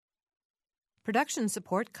Production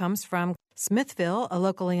support comes from Smithville, a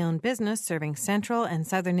locally owned business serving central and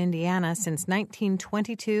southern Indiana since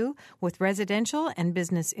 1922 with residential and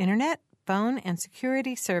business internet, phone, and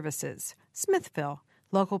security services. Smithville,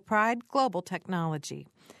 local pride, global technology.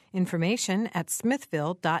 Information at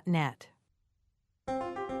smithville.net.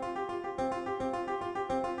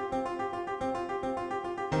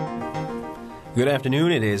 Good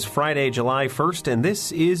afternoon. It is Friday, July 1st, and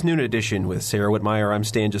this is Noon Edition with Sarah Whitmire. I'm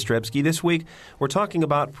Stan Jastrzebski. This week, we're talking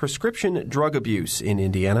about prescription drug abuse in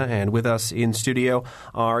Indiana, and with us in studio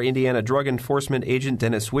are Indiana Drug Enforcement Agent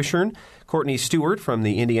Dennis Wishern, Courtney Stewart from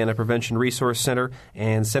the Indiana Prevention Resource Center,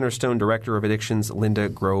 and Centerstone Director of Addictions Linda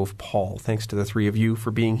Grove Paul. Thanks to the three of you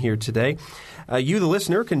for being here today. You, the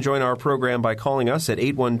listener, can join our program by calling us at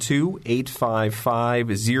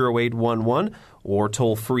 812-855-0811 or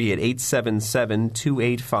toll free at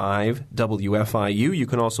 877-285-WFIU. You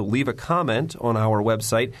can also leave a comment on our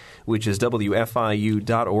website, which is wfiu.org/Noon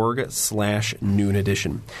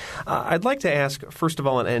Edition. I'd like to ask, first of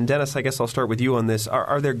all, and Dennis, I guess I'll start with you on this,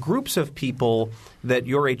 are there groups of people that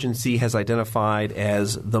your agency has identified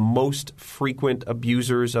as the most frequent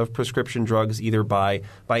abusers of prescription drugs, either by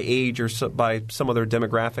age or by some other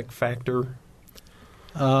demographic factor?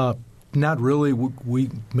 Not really. We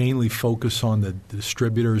mainly focus on the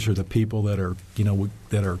distributors or the people that are,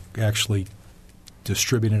 that are actually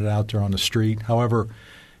distributing it out there on the street. However,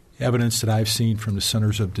 evidence that I've seen from the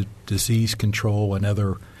Centers of Disease Control and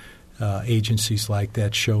other agencies like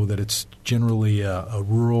that show that it's generally a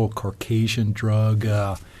rural Caucasian drug.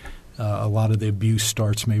 A lot of the abuse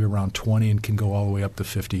starts maybe around 20 and can go all the way up to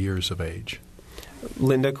 50 years of age.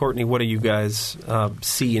 Linda, Courtney, what do you guys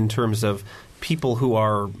see in terms of people who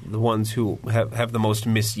are the ones who have the most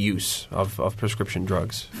misuse of prescription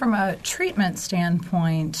drugs? From a treatment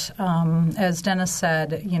standpoint, as Dennis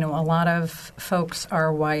said, a lot of folks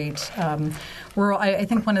are white. Rural. I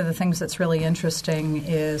think one of the things that's really interesting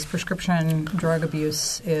is prescription drug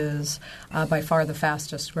abuse is by far the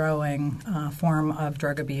fastest growing form of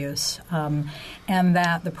drug abuse, and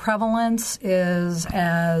that the prevalence is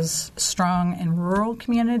as strong in rural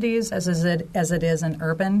communities as it is in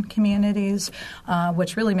urban communities.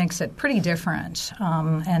 Which really makes it pretty different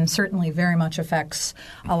and certainly very much affects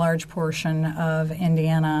a large portion of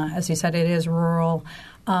Indiana. As you said, it is rural.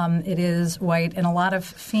 It is white and a lot of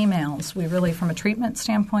females. We really, from a treatment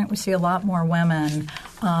standpoint, we see a lot more women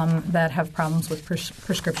that have problems with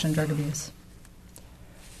prescription drug abuse.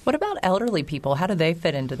 What about elderly people? How do they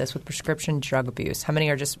fit into this with prescription drug abuse? How many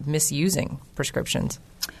are just misusing prescriptions?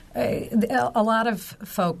 A lot of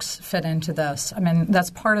folks fit into this. I mean, that's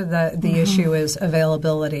part of the issue is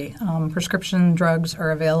availability. Prescription drugs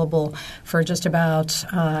are available for just about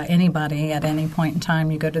anybody at any point in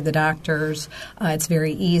time. You go to the doctors. It's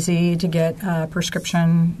very easy to get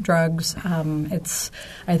prescription drugs.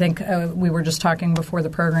 I think we were just talking before the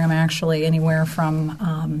program, actually, anywhere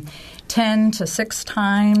from 10 to 6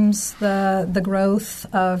 times the growth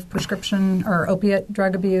of prescription or opiate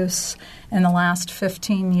drug abuse in the last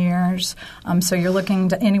 15 years. So you're looking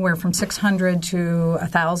to anywhere from 600 to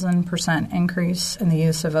 1,000% increase in the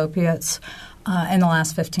use of opiates in the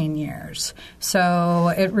last 15 years.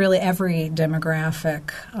 So it really, every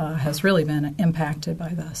demographic has really been impacted by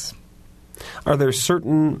this. Are there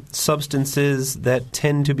certain substances that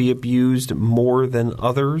tend to be abused more than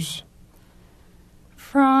others?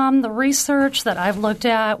 From the research that I've looked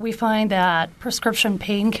at, we find that prescription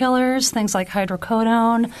painkillers, things like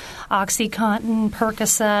hydrocodone, OxyContin,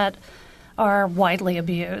 Percocet, are widely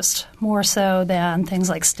abused, more so than things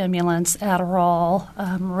like stimulants, Adderall,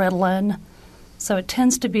 Ritalin. So it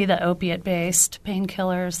tends to be the opiate-based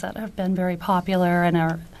painkillers that have been very popular and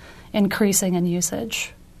are increasing in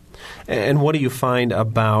usage. And what do you find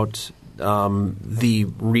about the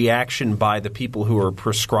reaction by the people who are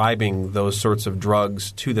prescribing those sorts of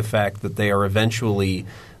drugs to the fact that they are eventually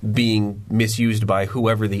being misused by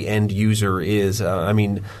whoever the end user is?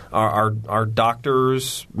 Are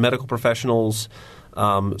doctors, medical professionals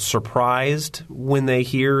surprised when they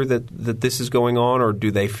hear that this is going on, or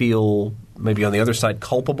do they feel maybe on the other side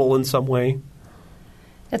culpable in some way?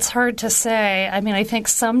 It's hard to say. I mean, I think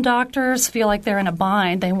some doctors feel like they're in a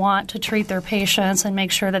bind. They want to treat their patients and make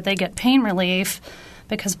sure that they get pain relief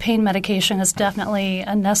because pain medication is definitely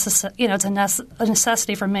a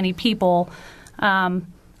necessity for many people. On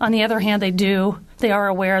the other hand, they are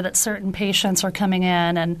aware that certain patients are coming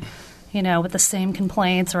in and, with the same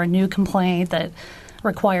complaints or a new complaint that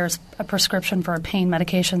requires a prescription for a pain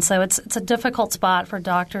medication. So it's a difficult spot for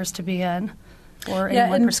doctors to be in. for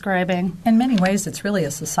anyone prescribing. In many ways, it's really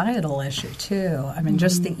a societal issue, too. I mean,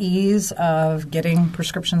 just the ease of getting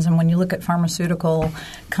prescriptions. And when you look at pharmaceutical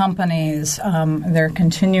companies, they're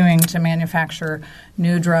continuing to manufacture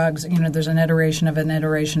new drugs. You know, there's an iteration of an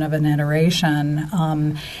iteration of an iteration.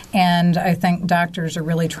 And I think doctors are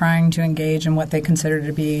really trying to engage in what they consider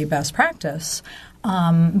to be best practice.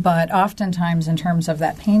 But oftentimes in terms of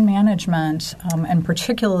that pain management, and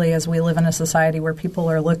particularly as we live in a society where people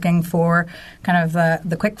are looking for kind of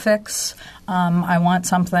the quick fix, I want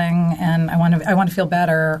something and I want to feel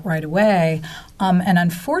better right away. And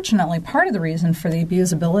unfortunately, part of the reason for the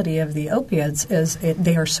abusability of the opiates is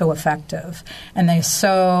they are so effective and they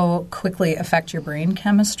so quickly affect your brain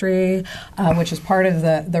chemistry, which is part of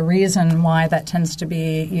the reason why that tends to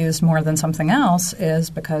be used more than something else is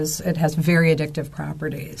because it has very addictive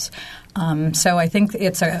properties. So I think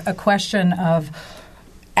it's a question of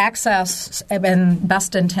access and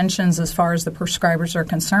best intentions as far as the prescribers are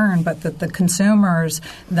concerned, but that the consumers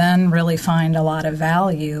then really find a lot of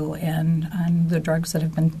value in the drugs that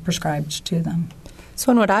have been prescribed to them.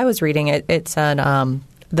 So in what I was reading, it said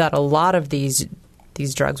that a lot of these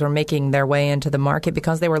drugs were making their way into the market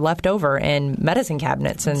because they were left over in medicine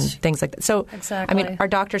cabinets and things like that. So, exactly. I mean, are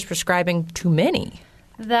doctors prescribing too many?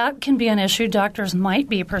 That can be an issue. Doctors might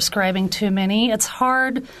be prescribing too many. It's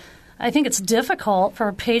hard. I think it's difficult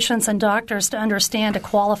for patients and doctors to understand to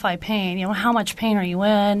qualify pain. You know, how much pain are you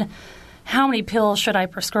in? How many pills should I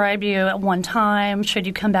prescribe you at one time? Should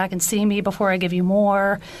you come back and see me before I give you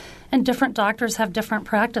more? And different doctors have different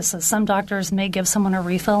practices. Some doctors may give someone a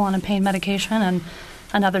refill on a pain medication, and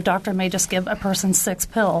another doctor may just give a person 6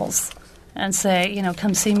 pills and say, you know,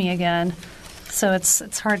 come see me again. So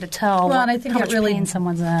it's hard to tell well, and I think how much pain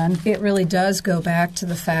someone's in. It really does go back to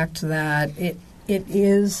the fact that it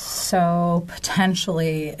is so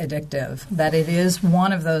potentially addictive, that it is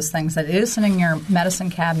one of those things that is sitting in your medicine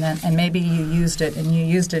cabinet and maybe you used it and you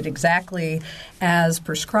used it exactly as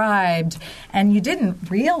prescribed and you didn't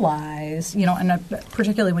realize, you know, and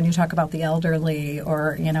particularly when you talk about the elderly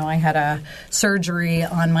or, you know, I had a surgery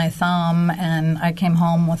on my thumb and I came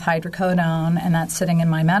home with hydrocodone and that's sitting in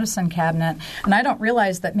my medicine cabinet and I don't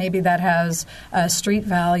realize that maybe that has a street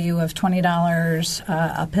value of $20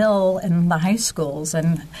 a pill in the high school.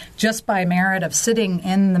 And just by merit of sitting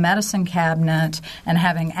in the medicine cabinet and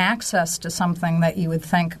having access to something that you would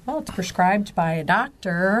think, well, it's prescribed by a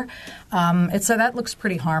doctor, so that looks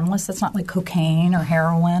pretty harmless. It's not like cocaine or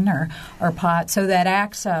heroin or pot. So that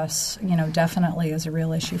access, you know, definitely is a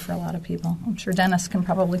real issue for a lot of people. I'm sure Dennis can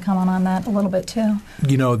probably comment on that a little bit too.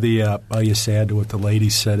 You know, I'll just add to what the lady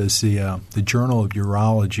said is the Journal of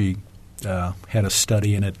Urology had a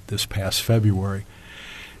study in it this past February,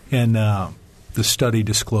 and the study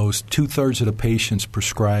disclosed 2/3 of the patients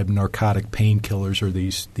prescribed narcotic painkillers, or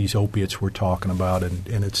these opiates we're talking about, and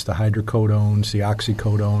it's the hydrocodones, the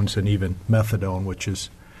oxycodones, and even methadone, which is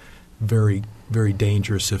very, very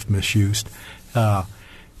dangerous if misused.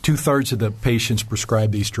 2/3 of the patients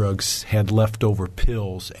prescribed these drugs had leftover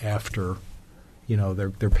pills after, you know,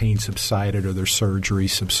 their pain subsided or their surgery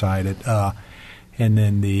subsided, and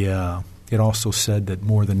then it also said that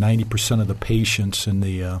more than 90% of the patients in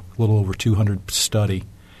the little over 200 study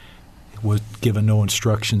was given no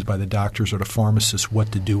instructions by the doctors or the pharmacists what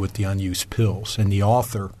to do with the unused pills. And the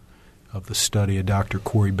author of the study, Dr.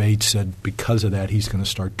 Corey Bates, said because of that he's going to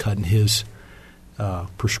start cutting his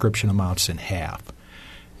prescription amounts in half.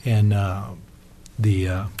 And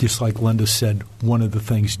just like Linda said, one of the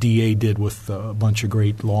things DA did with a bunch of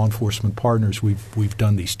great law enforcement partners, we've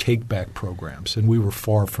done these take-back programs, and we were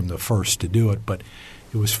far from the first to do it, but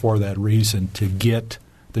it was for that reason, to get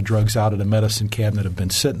the drugs out of the medicine cabinet that have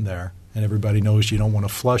been sitting there, and everybody knows you don't want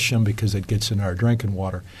to flush them because it gets in our drinking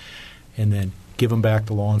water, and then give them back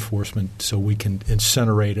to law enforcement so we can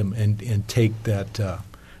incinerate them and take that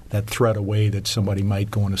threat away that somebody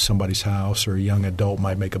might go into somebody's house or a young adult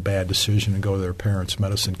might make a bad decision and go to their parents'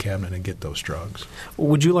 medicine cabinet and get those drugs.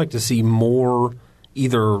 Would you like to see more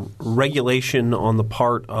either regulation on the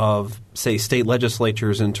part of, say, state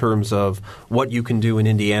legislatures in terms of what you can do in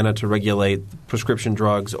Indiana to regulate prescription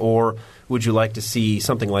drugs, or would you like to see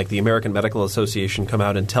something like the American Medical Association come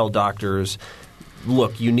out and tell doctors,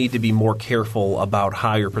 look, you need to be more careful about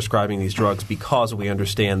how you're prescribing these drugs because we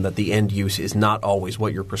understand that the end use is not always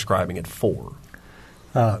what you're prescribing it for?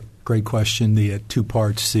 Great question. The two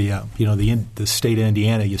parts. The state of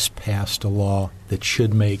Indiana just passed a law that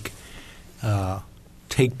should make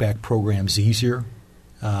take-back programs easier,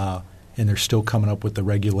 and they're still coming up with the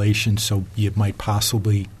regulations. So you might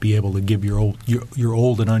possibly be able to give your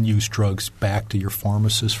old and unused drugs back to your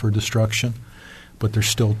pharmacist for destruction. but they're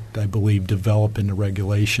still, I believe, developing the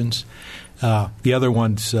regulations. The other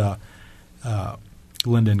ones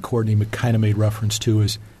Linda and Courtney kind of made reference to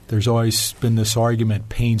is there's always been this argument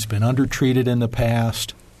pain's been undertreated in the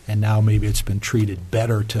past, and now maybe it's been treated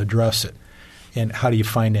better to address it. And how do you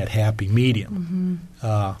find that happy medium?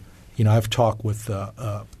 I've talked with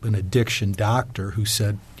an addiction doctor who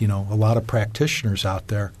said, a lot of practitioners out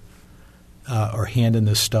there are handing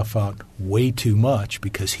this stuff out way too much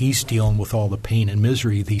because he's dealing with all the pain and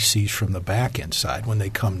misery he sees from the back end side when they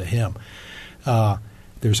come to him.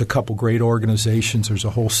 There's a couple great organizations. There's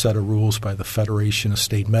a whole set of rules by the Federation of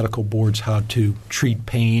State Medical Boards how to treat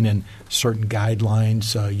pain and certain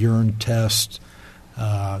guidelines, urine tests,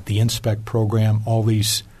 the Inspect program, all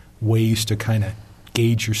these ways to kind of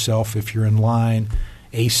gauge yourself if you're in line.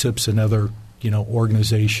 ASIP's another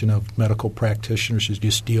organization of medical practitioners who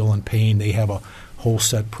just deal in pain. They have a whole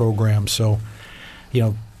set program. So,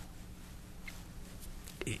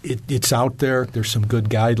 it's out there. There's some good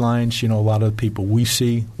guidelines. A lot of the people we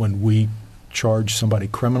see when we charge somebody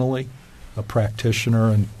criminally, a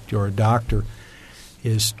practitioner or a doctor,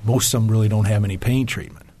 is most of them really don't have any pain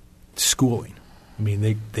treatment. It's schooling. I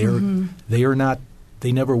mean, they are not.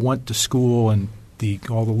 They never went to school and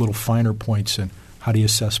all the little finer points and how do you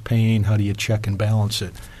assess pain, how do you check and balance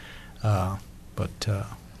it.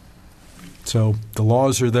 So the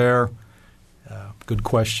laws are there. Good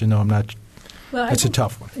question. No, I'm not. Well, that's a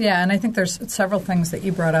tough one. Yeah, and I think there's several things that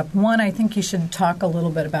you brought up. One, I think you should talk a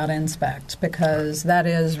little bit about Inspect because that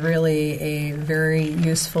is really a very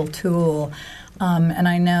useful tool. And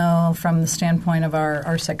I know from the standpoint of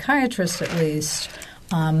our psychiatrists at least,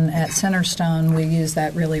 at Centerstone, we use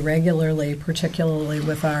that really regularly, particularly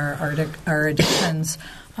with our addictions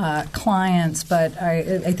clients. But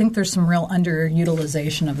I think there's some real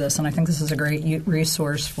underutilization of this, and I think this is a great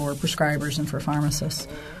resource for prescribers and for pharmacists.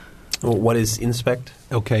 Well, what is Inspect?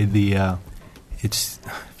 Okay, it's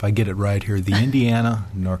if I get it right here, the Indiana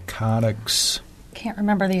Narcotics. Can't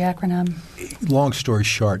remember the acronym. Long story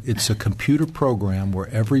short, it's a computer program where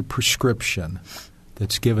every prescription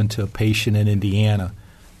that's given to a patient in Indiana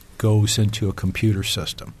goes into a computer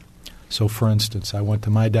system. So, for instance, I went to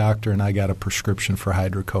my doctor and I got a prescription for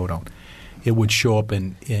hydrocodone. It would show up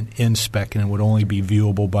in Inspect and it would only be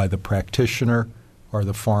viewable by the practitioner or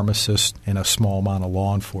the pharmacist and a small amount of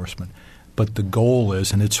law enforcement. But the goal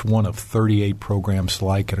is, and it's one of 38 programs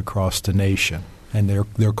like it across the nation, and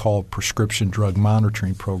they're called prescription drug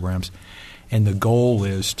monitoring programs. And the goal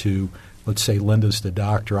is to, let's say Linda's the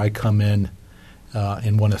doctor, I come in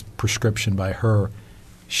and want a prescription by her.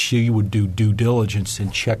 She would do due diligence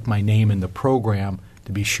and check my name in the program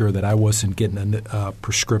to be sure that I wasn't getting a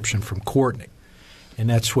prescription from Courtney. And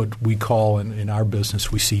that's what we call in our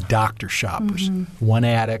business, we see doctor shoppers. Mm-hmm. One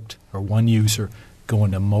addict or one user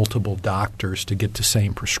going to multiple doctors to get the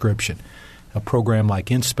same prescription. A program like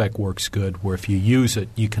Inspect works good where if you use it,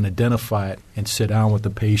 you can identify it and sit down with the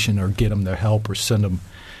patient or get them their help or send them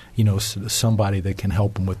somebody that can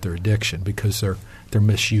help them with their addiction because they're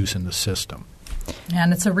misusing the system.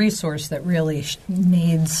 And it's a resource that really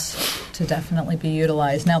needs to definitely be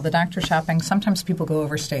utilized. Now, the doctor shopping, sometimes people go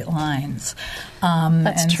over state lines.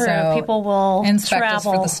 That's true. So people will Inspect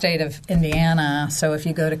travel. is for the state of Indiana. So if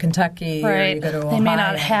you go to Kentucky or you go to Ohio. They may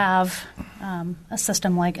not have a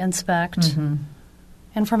system like Inspect. Mm-hmm.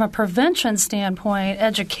 And from a prevention standpoint,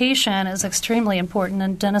 education is extremely important.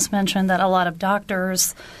 And Dennis mentioned that a lot of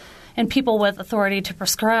doctors and people with authority to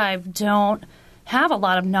prescribe don't have a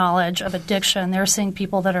lot of knowledge of addiction. They're seeing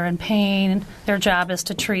people that are in pain. Their job is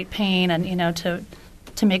to treat pain and,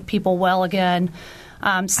 to make people well again.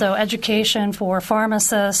 So education for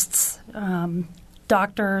pharmacists,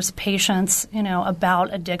 doctors, patients,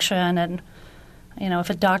 about addiction. And, if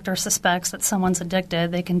a doctor suspects that someone's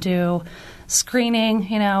addicted, they can do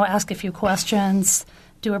screening, ask a few questions,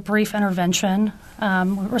 do a brief intervention.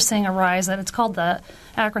 We're seeing a rise that it's called, the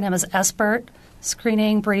acronym is SBIRT,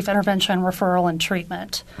 Screening, Brief Intervention, Referral, and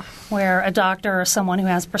Treatment, where a doctor or someone who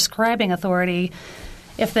has prescribing authority,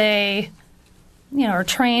 if they are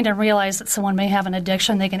trained and realize that someone may have an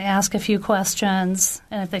addiction, they can ask a few questions,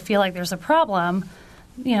 and if they feel like there's a problem,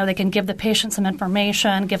 they can give the patient some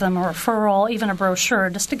information, give them a referral, even a brochure,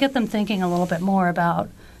 just to get them thinking a little bit more about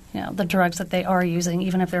the drugs that they are using,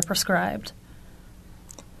 even if they're prescribed.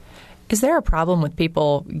 Is there a problem with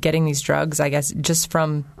people getting these drugs, I guess, just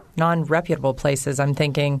from non-reputable places? I'm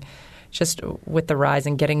thinking just with the rise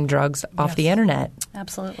in getting drugs off the internet.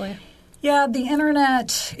 Absolutely. Yeah, the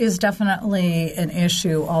internet is definitely an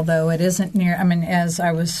issue, although it isn't near. I mean, as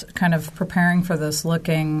I was kind of preparing for this,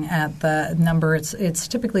 looking at the number, it's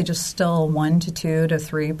typically just still 1 to 2 to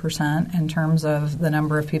 3% in terms of the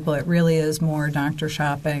number of people. It really is more doctor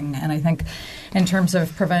shopping, and I think in terms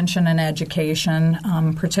of prevention and education,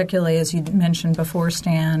 particularly as you mentioned before,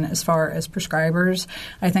 Stan, as far as prescribers,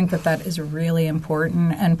 I think that is really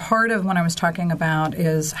important. And part of what I was talking about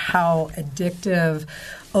is how addictive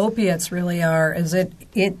opiates really are. Is it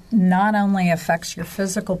not only affects your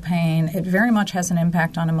physical pain, it very much has an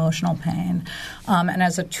impact on emotional pain. And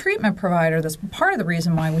as a treatment provider, that's part of the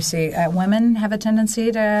reason why we see women have a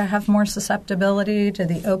tendency to have more susceptibility to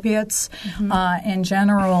the opiates in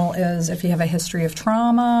general, is if you have a history of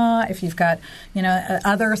trauma, if you've got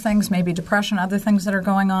other things, maybe depression, other things that are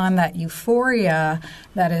going on, that euphoria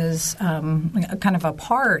that is kind of a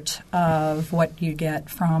part of what you get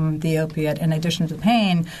from the opiate in addition to the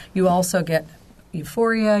pain. You also get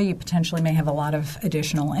euphoria. You potentially may have a lot of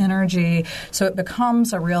additional energy. So it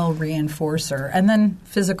becomes a real reinforcer. And then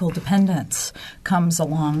physical dependence comes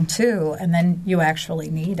along too, and then you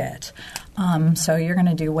actually need it. So you're going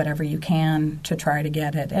to do whatever you can to try to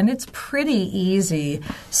get it. And it's pretty easy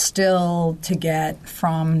still to get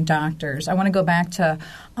from doctors. I want to go back to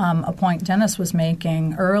a point Dennis was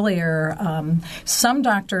making earlier. Some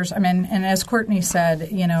doctors, and as Courtney said,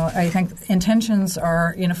 I think intentions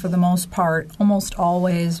are, for the most part, almost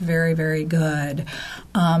always very, very good.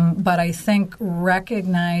 But I think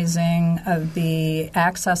recognizing the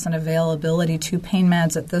access and availability to pain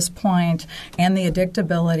meds at this point and the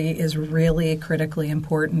addictability is really critically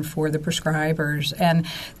important for the prescribers. And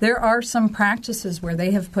there are some practices where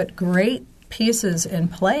they have put great pieces in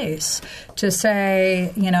place to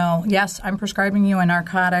say, yes, I'm prescribing you a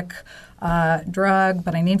narcotic drug,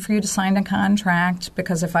 but I need for you to sign a contract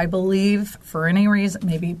because if I believe for any reason,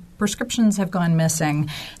 maybe prescriptions have gone missing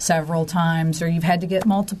several times, or you've had to get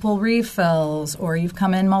multiple refills, or you've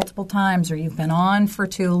come in multiple times, or you've been on for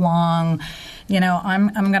too long,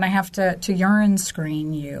 I'm going to have to urine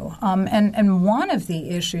screen you. And one of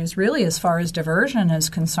the issues really as far as diversion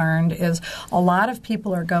is concerned is a lot of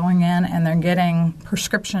people are going in and they're getting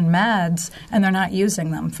prescription meds and they're not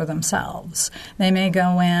using them for themselves. They may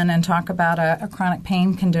go in and talk about a chronic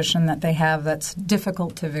pain condition that they have that's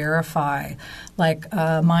difficult to verify, like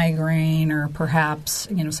a migraine or perhaps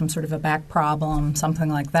some sort of a back problem, something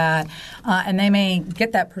like that. And they may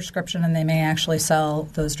get that prescription and they may actually sell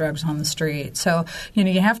those drugs on the street. So,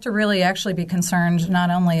 you have to really actually be concerned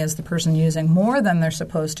not only is the person using more than they're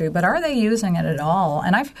supposed to, but are they using it at all?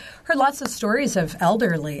 And I've heard lots of stories of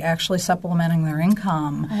elderly actually supplementing their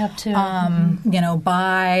income. I have too.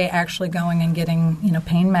 By actually going and getting,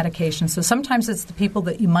 pain medication. So sometimes it's the people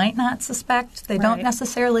that you might not suspect. They don't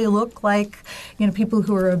necessarily look like, people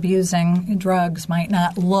who are abusing drugs might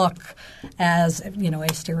not look as, a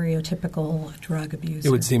stereotypical drug abuser.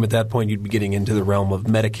 It would seem at that point you'd be getting into the realm of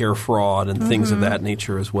Medicare fraud and things of that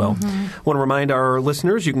nature as well. I want to remind our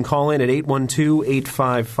listeners you can call in at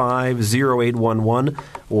 812-855-0811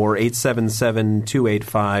 or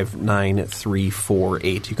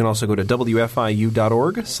 877-285-9348. You can also go to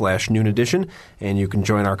wfiu.org/noon edition, and you can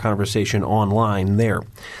join our conversation online there.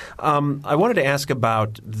 I wanted to ask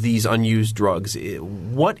about these unused drugs.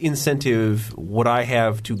 What incentive would I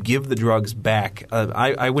have to give the drugs back?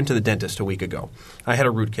 I went to the dentist a week ago. I had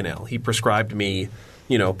a root canal. He prescribed me,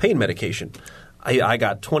 pain medication. I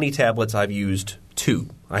got 20 tablets. I've used 2.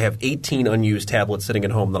 I have 18 unused tablets sitting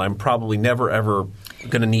at home that I'm probably never, ever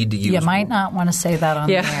going to need to use. You might not want to say that on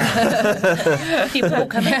the air. People will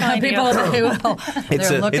come and find you.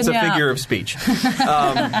 It's a figure of speech.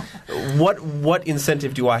 What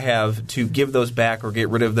incentive do I have to give those back or get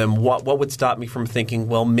rid of them? What would stop me from thinking,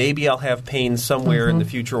 well, maybe I'll have pain somewhere in the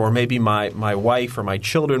future, or maybe my wife or my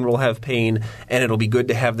children will have pain, and it'll be good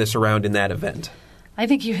to have this around in that event? I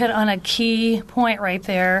think you hit on a key point right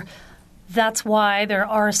there. That's why there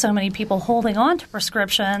are so many people holding on to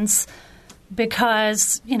prescriptions,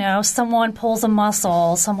 because, someone pulls a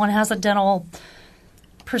muscle, someone has a dental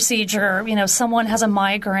procedure, someone has a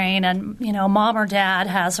migraine, and, mom or dad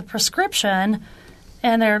has a prescription,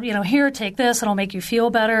 and they're, here, take this, it'll make you feel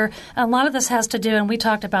better. And a lot of this has to do, and we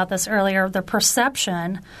talked about this earlier, the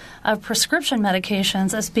perception of prescription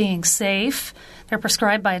medications as being safe. They're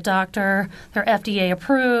prescribed by a doctor, they're FDA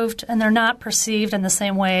approved, and they're not perceived in the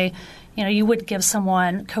same way you would give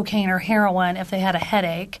someone cocaine or heroin if they had a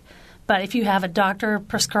headache. But if you have a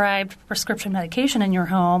doctor-prescribed prescription medication in your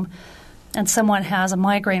home and someone has a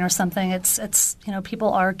migraine or something, it's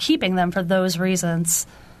people are keeping them for those reasons.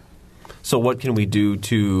 So what can we do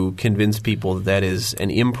to convince people that that is an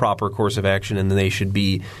improper course of action and they should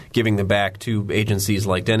be giving them back to agencies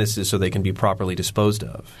like dentists so they can be properly disposed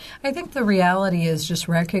of? I think the reality is just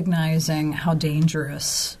recognizing how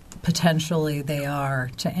dangerous potentially they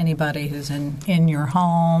are to anybody who's in your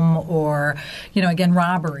home or, again,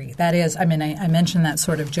 robbery. That is, I mentioned that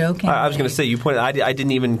sort of jokingly. I was going to say, you pointed, I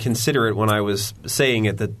didn't even consider it when I was saying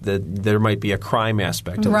it that there might be a crime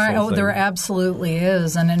aspect of this whole thing. There absolutely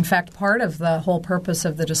is. And in fact, part of the whole purpose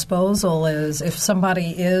of the disposal is if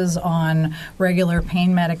somebody is on regular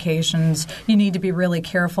pain medications, you need to be really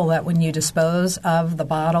careful that when you dispose of the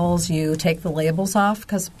bottles, you take the labels off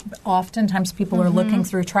because oftentimes people are looking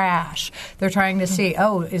through trash. They're trying to see,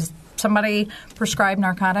 is somebody prescribed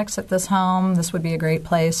narcotics at this home? This would be a great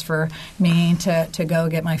place for me to go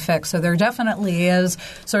get my fix. So there definitely is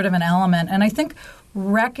sort of an element. And I think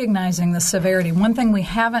recognizing the severity. One thing we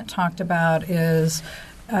haven't talked about is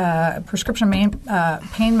prescription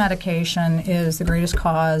pain medication is the greatest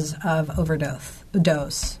cause of overdose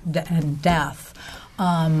and death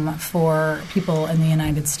for people in the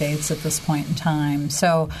United States at this point in time.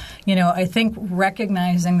 So, I think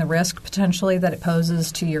recognizing the risk potentially that it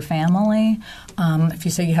poses to your family. If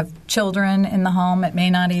you say you have children in the home, it may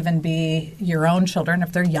not even be your own children.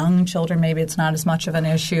 If they're young children, maybe it's not as much of an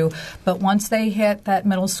issue. But once they hit that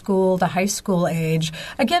middle school to high school age,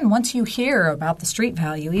 again, once you hear about the street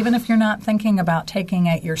value, even if you're not thinking about taking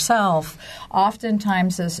it yourself,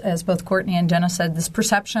 oftentimes, as both Courtney and Jenna said, this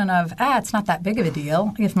perception of, it's not that big of a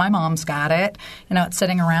deal. If my mom's got it, it's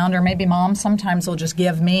sitting around, or maybe mom sometimes will just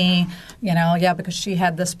give me, because she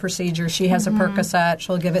had this procedure, she has a Percocet,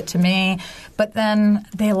 she'll give it to me. But then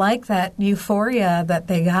they like that euphoria that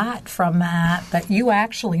they got from that you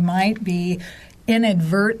actually might be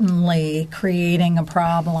inadvertently creating a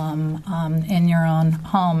problem in your own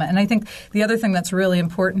home. And I think the other thing that's really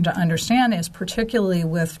important to understand is, particularly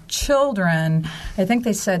with children, I think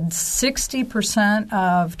they said 60%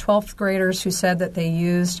 of 12th graders who said that they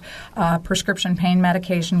used prescription pain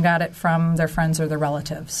medication got it from their friends or their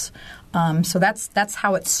relatives. So that's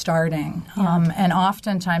how it's starting. And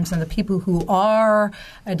oftentimes, the people who are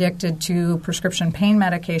addicted to prescription pain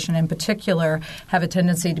medication in particular have a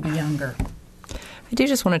tendency to be younger. I do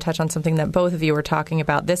just want to touch on something that both of you were talking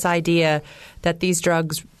about, this idea that these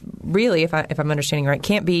drugs really, if I'm understanding right,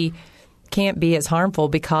 can't be as harmful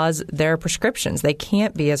because they're prescriptions. They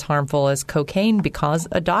can't be as harmful as cocaine because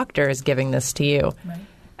a doctor is giving this to you. Right.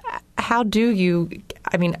 How do you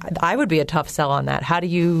 – I would be a tough sell on that. How do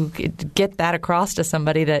you get that across to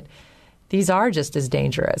somebody that these are just as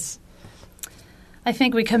dangerous? I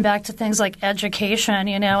think we come back to things like education,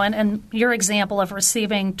 and your example of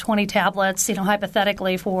receiving 20 tablets,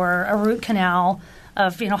 hypothetically for a root canal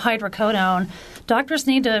of, hydrocodone. Doctors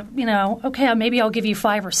need to, okay, maybe I'll give you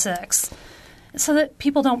 5 or 6 so that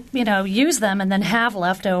people don't, use them and then have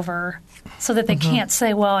leftover so that they can't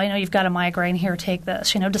say, well, I know you've got a migraine here, take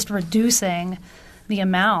this, just reducing the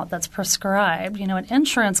amount that's prescribed. And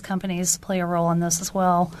insurance companies play a role in this as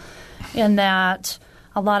well, in that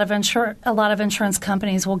a lot of insurance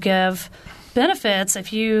companies will give benefits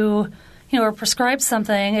if you are prescribed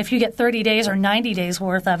something. If you get 30 days or 90 days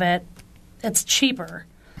worth of it, it's cheaper.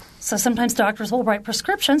 So sometimes doctors will write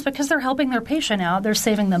prescriptions because they're helping their patient out. They're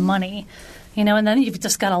saving them money, and then you've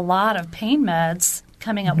just got a lot of pain meds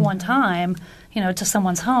coming at one time, to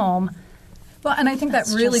someone's home. Well, and I think that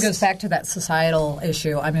really goes back to that societal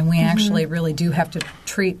issue. We actually really do have to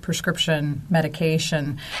treat prescription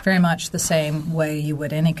medication very much the same way you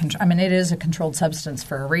would any it is a controlled substance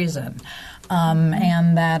for a reason.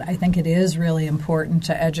 And that I think it is really important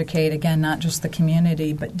to educate, again, not just the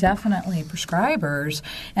community, but definitely prescribers.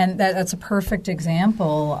 And that's a perfect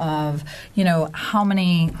example of, how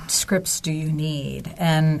many scripts do you need,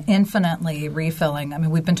 and infinitely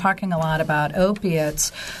refilling. We've been talking a lot about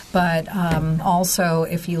opiates, but also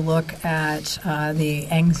if you look at the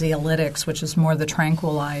anxiolytics, which is more the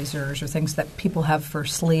tranquilizers or things that people have for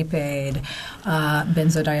sleep aid,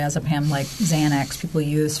 benzodiazepam like Xanax people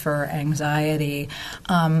use for anxiety.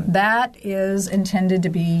 That is intended to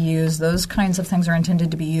be used. Those kinds of things are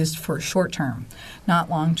intended to be used for short term, not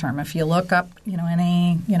long term. If you look up,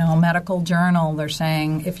 any medical journal, they're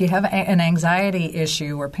saying if you have an anxiety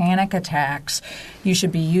issue or panic attacks, you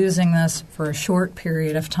should be using this for a short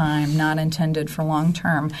period of time, not intended for long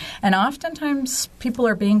term. And oftentimes, people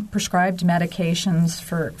are being prescribed medications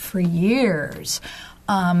for years.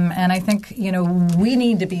 And I think, we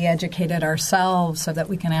need to be educated ourselves so that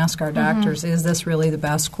we can ask our doctors, is this really the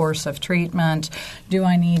best course of treatment? Do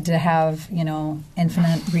I need to have,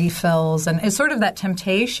 infinite refills? And it's sort of that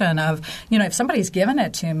temptation of, if somebody's given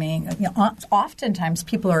it to me, oftentimes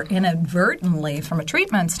people are inadvertently, from a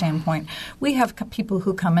treatment standpoint, we have people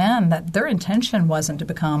who come in that their intention wasn't to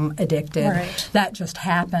become addicted. Right. That just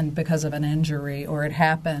happened because of an injury, or it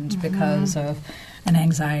happened because of an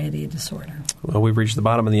anxiety disorder. Well, we've reached the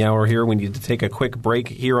bottom of the hour here. We need to take a quick break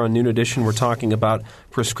here on Noon Edition. We're talking about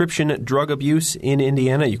prescription drug abuse in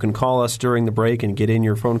Indiana. You can call us during the break and get in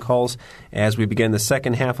your phone calls as we begin the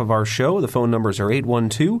second half of our show. The phone numbers are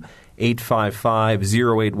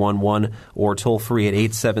 812-855-0811 or toll free at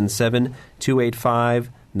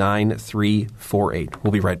 877-285-9348.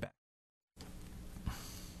 We'll be right back.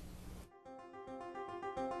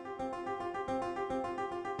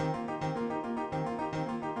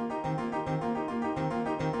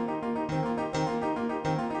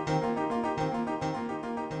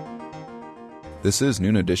 This is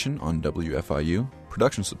Noon Edition on WFIU.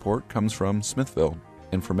 Production support comes from Smithville.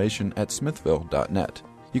 Information at smithville.net.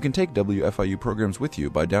 You can take WFIU programs with you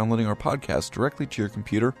by downloading our podcast directly to your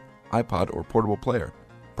computer, iPod, or portable player.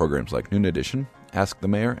 Programs like Noon Edition, Ask the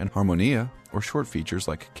Mayor, and Harmonia, or short features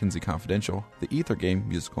like Kinsey Confidential, the Ether Game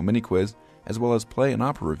musical mini-quiz, as well as play and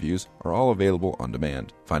opera reviews are all available on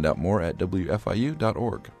demand. Find out more at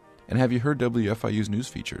WFIU.org. And have you heard WFIU's news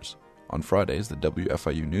features? On Fridays, the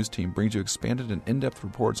WFIU News Team brings you expanded and in-depth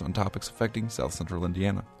reports on topics affecting South Central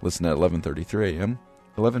Indiana. Listen at 11:33 a.m.,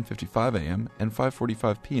 11:55 a.m., and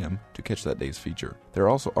 5:45 p.m. to catch that day's feature. They're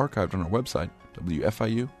also archived on our website,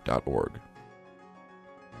 WFIU.org.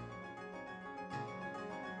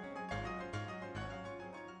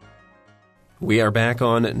 We are back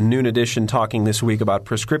on Noon Edition talking this week about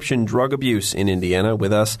prescription drug abuse in Indiana.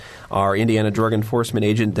 With us are Indiana Drug Enforcement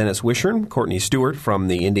Agent Dennis Wishern, Courtney Stewart from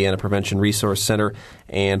the Indiana Prevention Resource Center,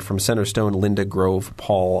 and from Centerstone, Linda Grove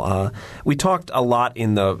Paul. We talked a lot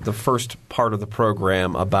in the first part of the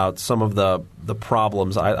program about some of the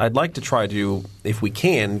problems. I'd like to try to, if we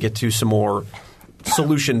can, get to some more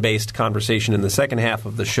solution-based conversation in the second half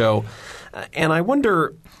of the show. And I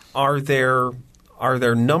wonder, are there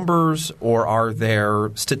numbers or are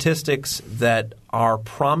there statistics that are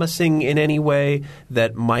promising in any way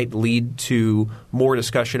that might lead to more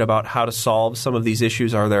discussion about how to solve some of these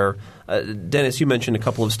issues? Are there Dennis, you mentioned a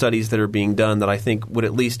couple of studies that are being done that I think would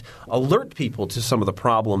at least alert people to some of the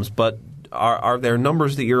problems, but are there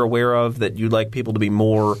numbers that you're aware of that you'd like people to be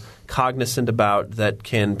more cognizant about that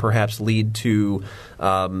can perhaps lead to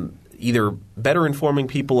either better informing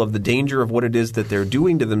people of the danger of what it is that they're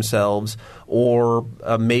doing to themselves, or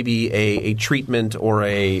maybe a treatment or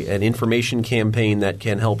an information campaign that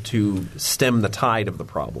can help to stem the tide of the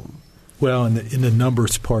problem? Well, in the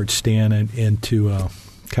numbers part, Stan, and to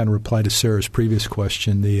kind of reply to Sarah's previous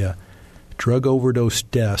question, the drug overdose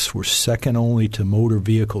deaths were second only to motor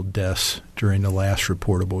vehicle deaths during the last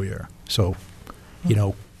reportable year. So,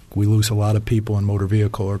 we lose a lot of people in motor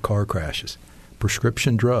vehicle or car crashes.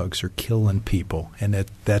 Prescription drugs are killing people, and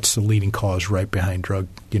that's the leading cause right behind car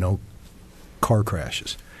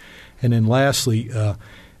crashes. And then lastly,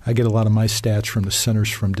 I get a lot of my stats from the Centers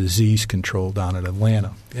from Disease Control down in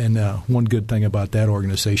Atlanta. And one good thing about that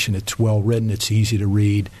organization, it's well written, it's easy to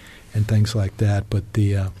read, and things like that. But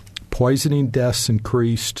the poisoning deaths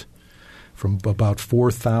increased from about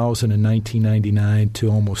 4,000 in 1999 to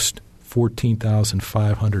almost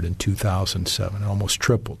 14,500 in 2007, almost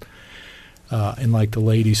tripled. And like the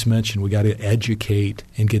ladies mentioned, we got to educate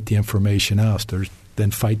and get the information out.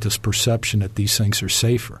 Then fight this perception that these things are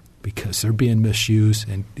safer, because they're being misused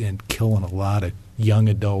and killing a lot of young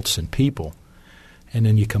adults and people. And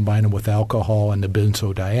then you combine them with alcohol and the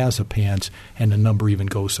benzodiazepines, and the number even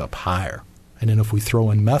goes up higher. And then if we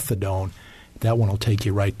throw in methadone, that one will take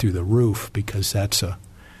you right through the roof, because that's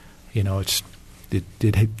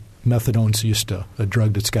methadone's just a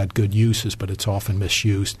drug that's got good uses, but it's often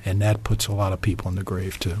misused, and that puts a lot of people in the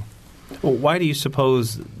grave too. Well, why do you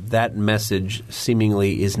suppose that message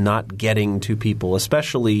seemingly is not getting to people,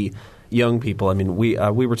 especially young people? I mean, we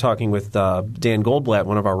were talking with Dan Goldblatt,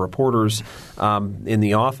 one of our reporters, in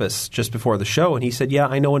the office just before the show, and he said, yeah,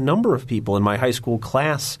 I know a number of people in my high school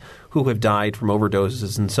class who have died from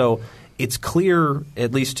overdoses. And so it's clear,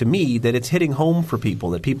 at least to me, that it's hitting home for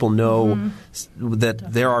people, that people know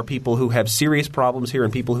that there are people who have serious problems here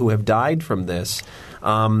and people who have died from this.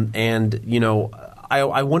 I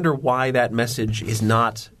wonder why that message is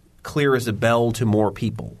not clear as a bell to more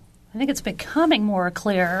people. I think it's becoming more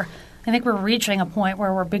clear. I think we're reaching a point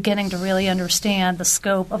where we're beginning to really understand the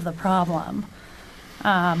scope of the problem.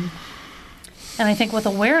 And And I think with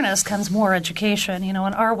awareness comes more education.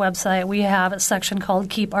 On our website, we have a section called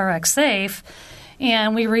Keep RX Safe.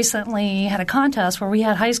 And we recently had a contest where we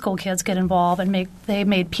had high school kids get involved and they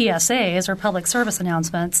made PSAs, or public service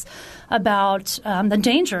announcements, about the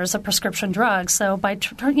dangers of prescription drugs. So by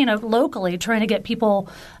locally trying to get people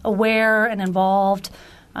aware and involved,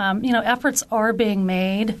 efforts are being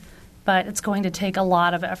made, but it's going to take a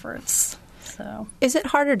lot of efforts. So, is it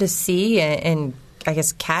harder to see and I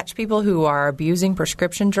guess catch people who are abusing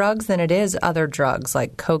prescription drugs than it is other drugs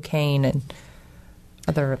like cocaine and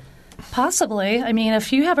other? Possibly. I mean,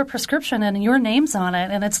 if you have a prescription and your name's on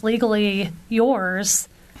it and it's legally yours,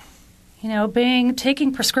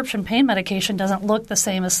 taking prescription pain medication doesn't look the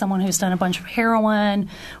same as someone who's done a bunch of heroin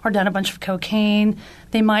or done a bunch of cocaine.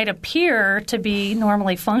 They might appear to be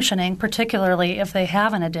normally functioning, particularly if they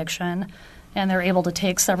have an addiction and they're able to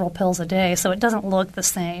take several pills a day. So it doesn't look the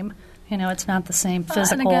same. It's not the same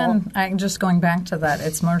physical. And again, just going back to that,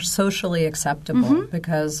 it's more socially acceptable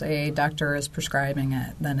because a doctor is prescribing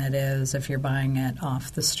it than it is if you're buying it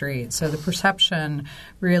off the street. So the perception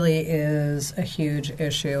really is a huge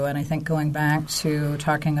issue. And I think going back to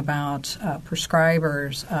talking about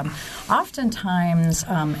prescribers, oftentimes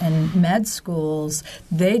in med schools,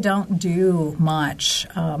 they don't do much.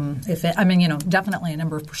 Definitely a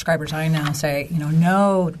number of prescribers I know say,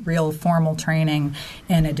 no real formal training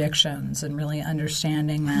in addiction. And really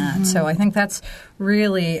understanding that. So I think that's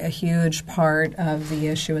really a huge part of the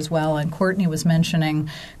issue as well. And Courtney was mentioning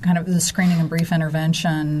kind of the screening and brief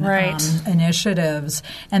intervention initiatives.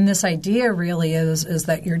 And this idea really is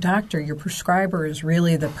that your doctor, your prescriber, is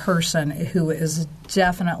really the person who is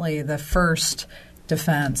definitely the first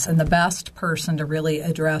defense and the best person to really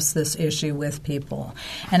address this issue with people.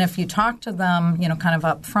 And if you talk to them, kind of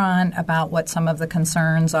up front about what some of the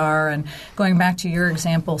concerns are, and going back to your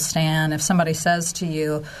example, Stan, if somebody says to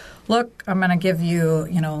you, look, I'm going to give you,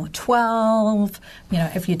 12.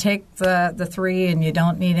 If you take the 3 and you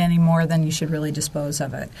don't need any more, then you should really dispose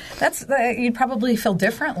of it. You'd probably feel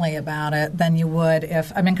differently about it than you would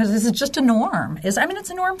because this is just a norm. It's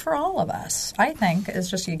a norm for all of us, I think. It's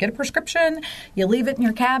just you get a prescription, you leave it in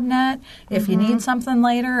your cabinet. If you need something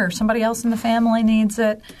later or somebody else in the family needs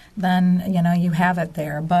it, then, you have it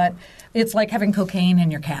there. But it's like having cocaine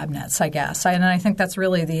in your cabinets, I guess. And I think that's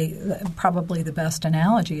really probably the best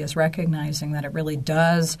analogy, is recognizing that it really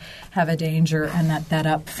does have a danger, and that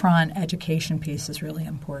upfront education piece is really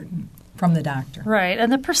important from the doctor. Right.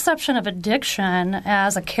 And the perception of addiction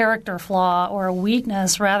as a character flaw or a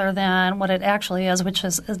weakness rather than what it actually is, which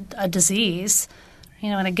is a disease.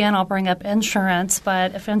 And again, I'll bring up insurance,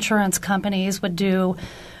 but if insurance companies would do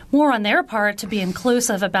more on their part to be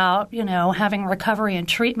inclusive about, having recovery and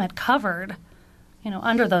treatment covered,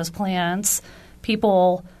 under those plans,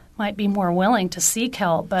 people might be more willing to seek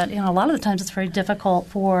help. But, a lot of the times it's very difficult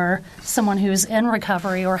for someone who's in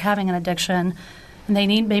recovery or having an addiction, and they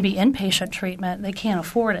need maybe inpatient treatment. They can't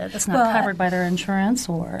afford it. It's not covered by their insurance.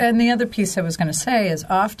 And the other piece I was going to say is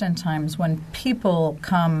oftentimes when people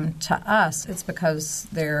come to us, it's because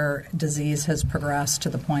their disease has progressed to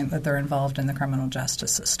the point that they're involved in the criminal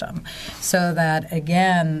justice system. So that,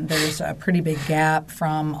 again, there's a pretty big gap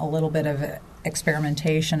from a little bit of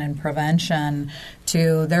experimentation and prevention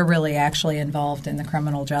to they're really actually involved in the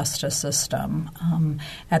criminal justice system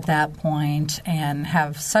at that point, and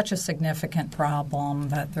have such a significant problem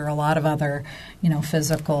that there are a lot of other,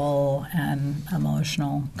 physical and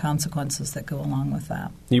emotional consequences that go along with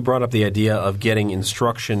that. You brought up the idea of getting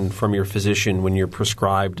instruction from your physician when you're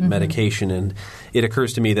prescribed medication, and it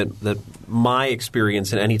occurs to me that my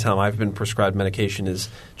experience, and any time I've been prescribed medication, is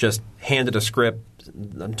just handed a script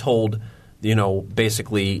and told,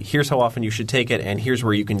 basically, here's how often you should take it and here's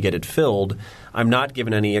where you can get it filled. I'm not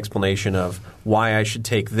given any explanation of why I should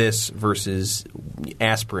take this versus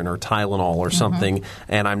aspirin or Tylenol or something,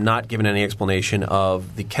 and I'm not given any explanation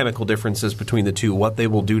of the chemical differences between the two, what they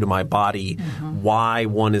will do to my body, why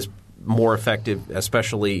one is more effective,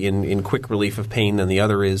 especially in quick relief of pain, than the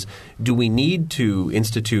other is. Do we need to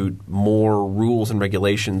institute more rules and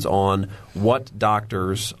regulations on what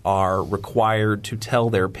doctors are required to tell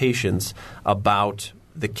their patients about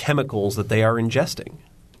the chemicals that they are ingesting?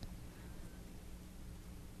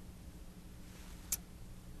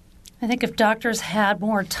 I think if doctors had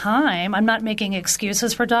more time, I'm not making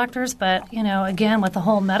excuses for doctors, but, again, with the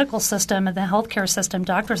whole medical system and the healthcare system,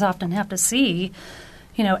 doctors often have to see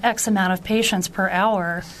X amount of patients per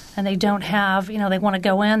hour, and they don't have, they want to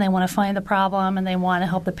go in, they want to find the problem, and they want to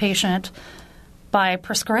help the patient by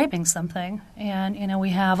prescribing something. And,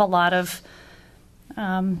 we have a lot of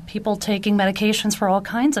people taking medications for all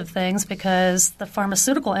kinds of things because the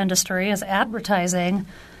pharmaceutical industry is advertising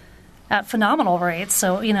at phenomenal rates.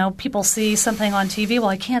 So, people see something on TV, well,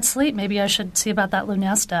 I can't sleep. Maybe I should see about that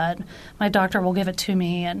Lunesta. My doctor will give it to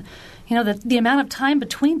me. And, the amount of time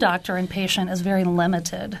between doctor and patient is very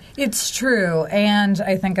limited. It's true. And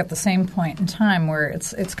I think at the same point in time where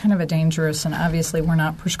it's kind of a dangerous, and obviously we're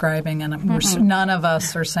not prescribing, and none of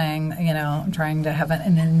us are saying, trying to have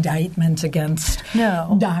an indictment against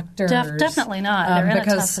doctors. Definitely not. They're in a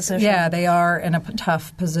tough position. Yeah, they are in a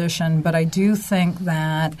tough position. But I do think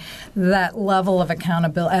that level of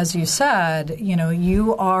accountability, as you said,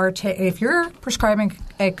 you are if you're prescribing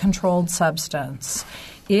a controlled substance,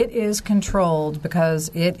 it is controlled because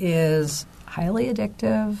it is highly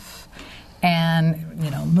addictive and,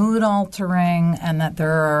 mood altering, and that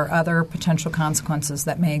there are other potential consequences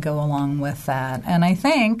that may go along with that. And I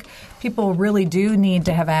think people really do need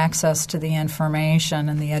to have access to the information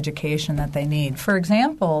and the education that they need. For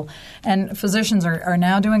example, and physicians are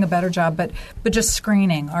now doing a better job, but just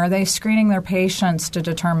screening. Are they screening their patients to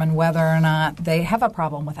determine whether or not they have a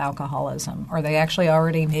problem with alcoholism, or they actually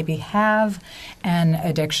already maybe have an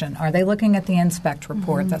addiction? Are they looking at the inspect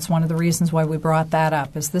report? That's one of the reasons why we brought that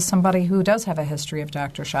up. Is this somebody who does have a history of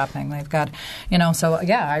doctor shopping? They've got,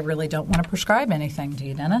 I really don't want to prescribe anything to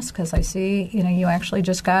you, Dennis, because I see, you actually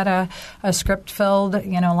just got a script filled,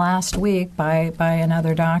 last week by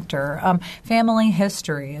another doctor. Family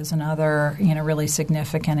history is another, really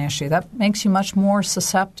significant issue. That makes you much more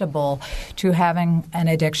susceptible to having an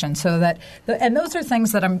addiction. So that, and those are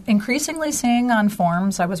things that I'm increasingly seeing on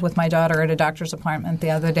forms. I was with my daughter at a doctor's appointment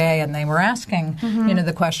the other day, and they were asking,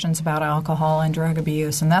 the questions about alcohol and drug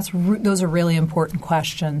abuse, and those are really important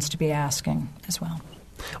questions to be asking as well.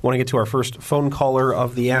 I want to get to our first phone caller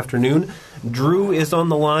of the afternoon. Drew is on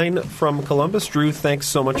the line from Columbus. Drew, thanks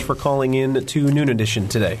so much for calling in to Noon Edition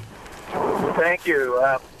today. Thank you.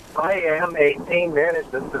 I am a pain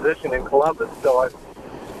management physician in Columbus, so it's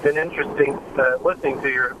been interesting listening to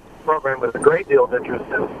your program with a great deal of interest.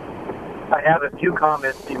 And I have a few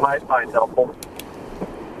comments you might find helpful.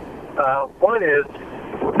 One is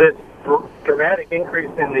this dramatic increase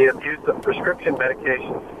in the abuse of prescription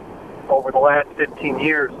medications over the last 15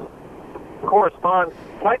 years corresponds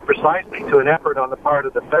quite precisely to an effort on the part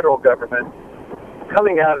of the federal government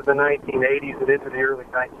coming out of the 1980s and into the early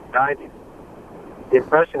 1990s. The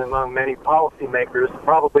impression among many policymakers,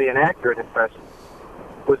 probably an accurate impression,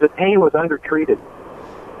 was that pain was undertreated.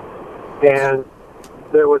 And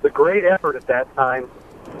there was a great effort at that time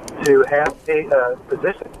to have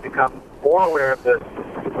physicians become more aware of this,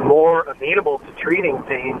 more amenable to treating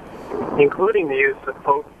pain, including the use of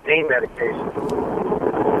potent pain medications.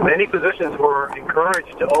 Many physicians were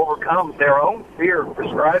encouraged to overcome their own fear of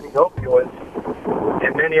prescribing opioids,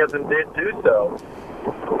 and many of them did do so.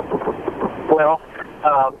 Well,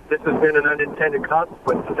 this has been an unintended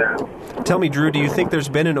consequence of that. Tell me, Drew, do you think there's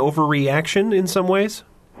been an overreaction in some ways?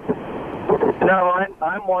 No,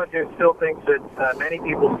 I'm one who still thinks that many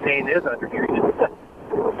people's pain is undertreated.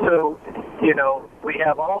 So, we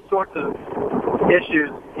have all sorts of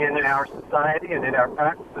issues in our society and in our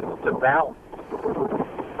practices to balance.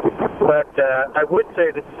 But I would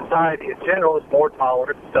say that society in general is more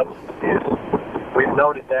tolerant of substance abuse. We've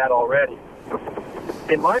noted that already.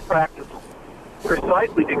 In my practice,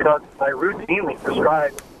 precisely because I routinely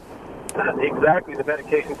prescribe exactly the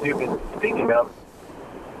medications you've been speaking of,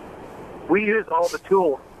 we use all the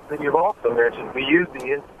tools that you've also mentioned. We use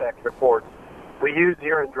the inspect reports. We use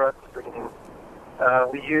urine drug screening.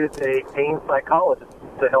 We use a pain psychologist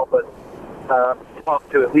to help us talk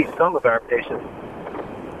to at least some of our patients.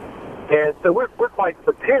 And so we're quite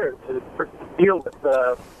prepared to deal with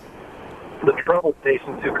the troubled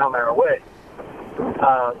patients who come our way.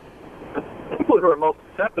 People who are most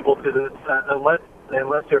susceptible to this, unless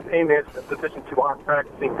they're pain management physicians who aren't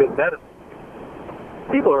practicing good medicine,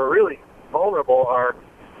 people who are really vulnerable are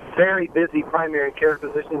very busy primary care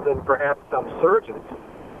physicians and perhaps some surgeons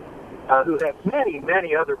who have many,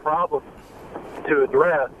 many other problems to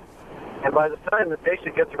address. And by the time the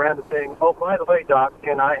patient gets around to saying, oh, by the way, doc,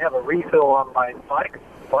 can I have a refill on my Vicodin?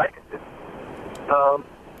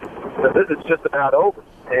 The visit's just about over.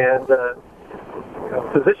 And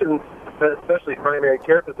physicians, especially primary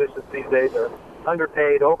care physicians these days, are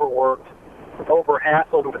underpaid, overworked,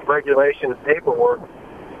 over-hassled with regulation and paperwork.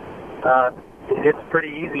 It's pretty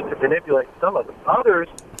easy to manipulate some of them. Others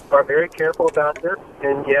are very careful about this,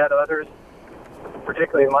 and yet others,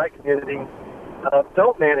 particularly in my community,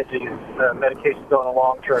 don't manage these medications on a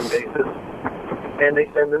long-term basis, and they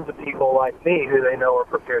send them to people like me who they know are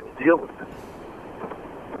prepared to deal with this.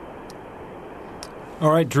 All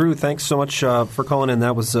right, Drew, thanks so much for calling in.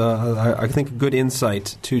 That was, I think, a good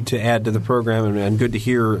insight to add to the program, and good to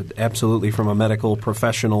hear absolutely from a medical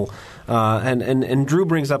professional. And Drew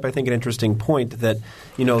brings up, I think, an interesting point that,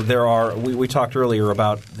 there are – we talked earlier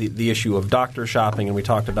about the issue of doctor shopping, and we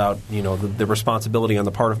talked about, the responsibility on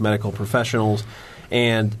the part of medical professionals.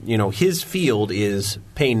 And, his field is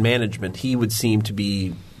pain management. He would seem to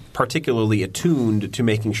be particularly attuned to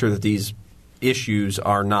making sure that these issues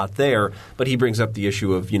are not there, but he brings up the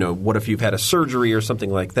issue of, what if you've had a surgery or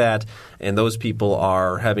something like that, and those people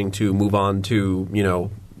are having to move on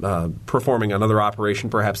to, performing another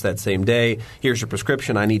operation perhaps that same day. Here's your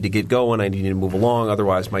prescription. I need to get going. I need to move along.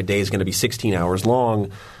 Otherwise, my day is going to be 16 hours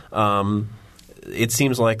long. It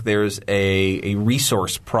seems like there's a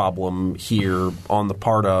resource problem here on the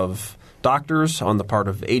part of doctors, on the part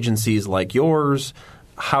of agencies like yours.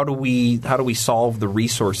 How do we solve the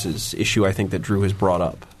resources issue, I think, that Drew has brought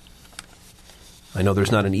up? I know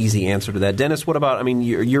there's not an easy answer to that. Dennis, what about,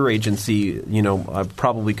 your agency,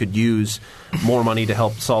 probably could use more money to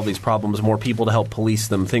help solve these problems, more people to help police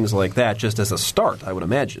them, things like that, just as a start, I would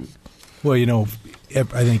imagine. Well, I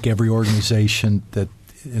think every organization that,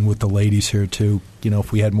 and with the ladies here too,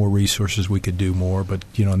 if we had more resources, we could do more. But,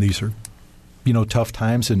 and these are, tough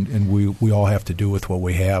times, and we all have to do with what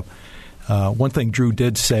we have. One thing Drew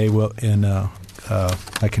did say, and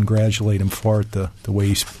I congratulate him for it, the way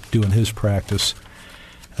he's doing his practice.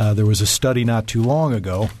 There was a study not too long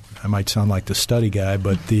ago. I might sound like the study guy,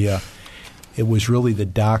 but it was really the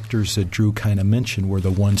doctors that Drew kind of mentioned were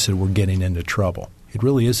the ones that were getting into trouble. It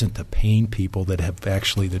really isn't the pain people that have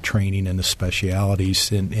actually the training and the specialities,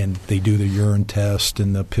 and they do the urine test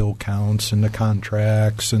and the pill counts and the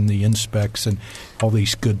contracts and the inspects and all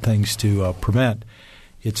these good things to prevent.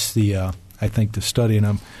 It's I think the study, and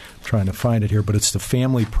I'm trying to find it here, but it's the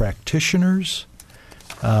family practitioners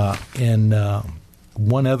and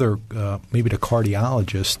one other, maybe the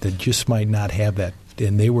cardiologist that just might not have that,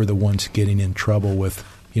 and they were the ones getting in trouble with,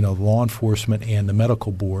 law enforcement and the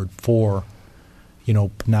medical board for,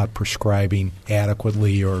 not prescribing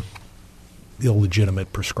adequately or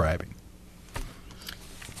illegitimate prescribing.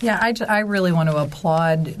 Yeah, I really want to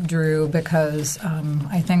applaud Drew because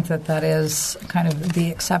I think that is kind of the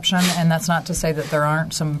exception, and that's not to say that there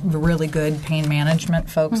aren't some really good pain management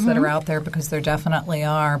folks that are out there, because there definitely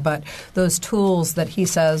are. But those tools that he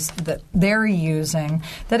says that they're using,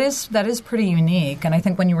 that is pretty unique. And I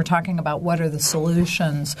think when you were talking about what are the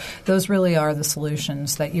solutions, those really are the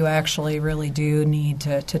solutions that you actually really do need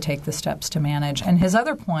to take the steps to manage. And his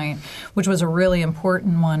other point, which was a really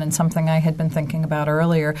important one and something I had been thinking about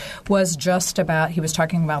earlier, was just about, he was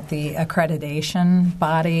talking about the accreditation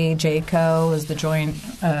body. JCO is the Joint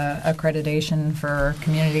Accreditation for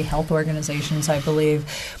Community Health Organizations, I believe.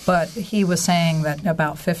 But he was saying that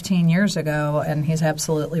about 15 years ago, and he's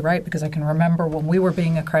absolutely right, because I can remember when we were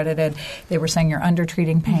being accredited, they were saying you're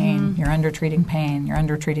under-treating pain, you're under-treating pain, you're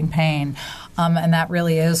under-treating pain. And that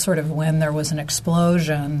really is sort of when there was an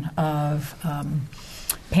explosion of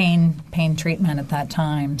pain treatment at that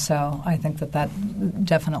time. So I think that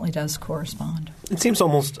definitely does correspond. It seems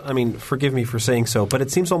almost, forgive me for saying so, but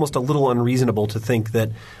it seems almost a little unreasonable to think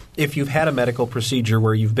that if you've had a medical procedure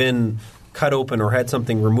where you've been cut open or had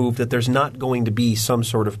something removed, that there's not going to be some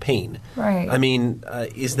sort of pain. Right.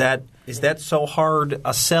 Is that so hard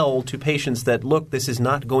a sell to patients that, look, this is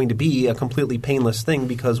not going to be a completely painless thing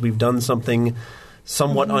because we've done something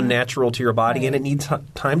somewhat unnatural to your body, and it needs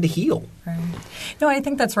time to heal. Right. No, I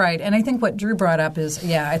think that's right. And I think what Drew brought up is,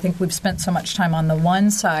 I think we've spent so much time on the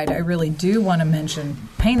one side. I really do want to mention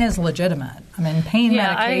pain is legitimate. Pain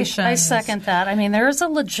medication. I second that. There is a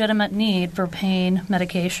legitimate need for pain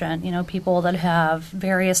medication. People that have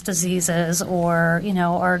various diseases or,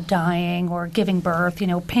 are dying or giving birth,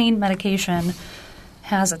 pain medication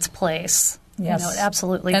has its place. Yes. It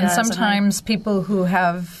absolutely does. And sometimes people who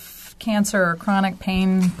have cancer or chronic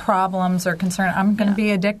pain problems are concerned, I'm going to be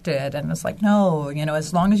addicted. And it's like, no,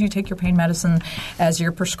 as long as you take your pain medicine as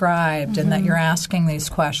you're prescribed and that you're asking these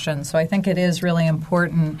questions. So I think it is really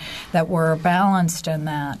important that we're balanced in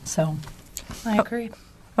that. So I agree.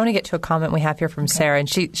 I want to get to a comment we have here from Sarah, and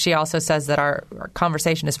she also says that our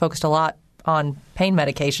conversation is focused a lot on pain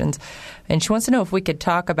medications, and she wants to know if we could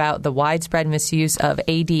talk about the widespread misuse of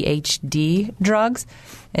ADHD drugs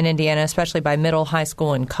in Indiana, especially by middle, high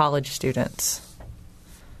school, and college students.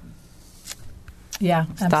 Yeah,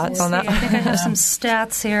 thoughts on that? I think I have some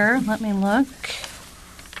stats here. Let me look.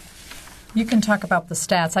 You can talk about the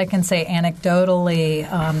stats. I can say anecdotally,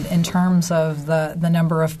 in terms of the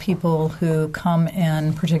number of people who come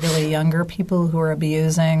in, particularly younger people who are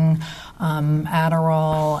abusing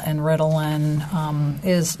Adderall and Ritalin,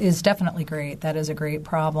 is definitely great. That is a great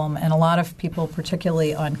problem. And a lot of people,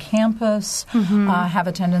 particularly on campus, have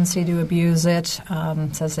a tendency to abuse it.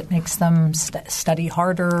 Says it makes them study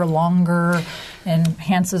harder, longer,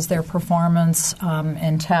 enhances their performance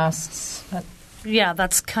in tests. Yeah,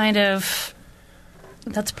 that's pretty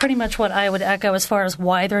much what I would echo as far as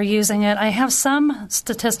why they're using it. I have some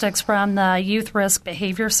statistics from the Youth Risk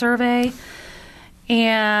Behavior Survey,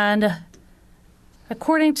 and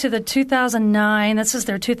according to the 2009, this is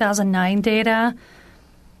their 2009 data,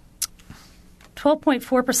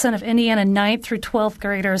 12.4% of Indiana 9th through 12th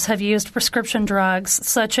graders have used prescription drugs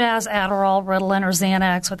such as Adderall, Ritalin, or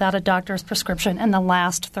Xanax without a doctor's prescription in the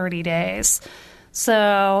last 30 days.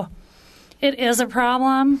 So it is a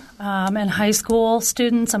problem in high school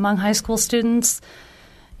students, among high school students,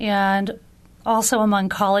 and also among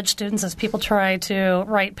college students as people try to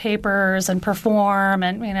write papers and perform,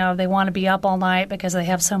 and they want to be up all night because they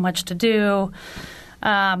have so much to do.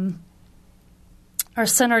 Our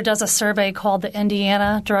center does a survey called the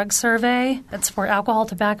Indiana Drug Survey. It's for alcohol,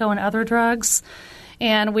 tobacco, and other drugs.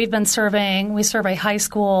 And we survey high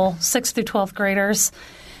school 6th through 12th graders.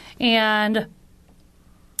 And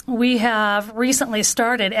we have recently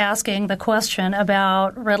started asking the question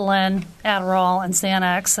about Ritalin, Adderall, and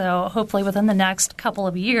Xanax. So hopefully within the next couple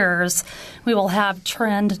of years, we will have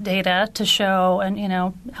trend data to show and,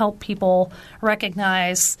 help people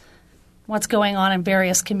recognize what's going on in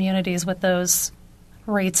various communities with those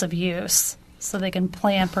rates of use, so they can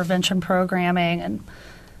plan prevention programming and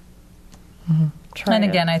And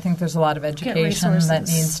again, I think there's a lot of education that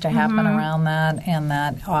needs to happen around that, and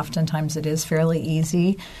that oftentimes it is fairly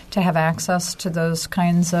easy to have access to those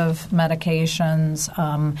kinds of medications.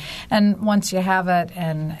 And once you have it,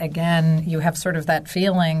 and again, you have sort of that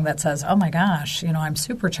feeling that says, oh my gosh, I'm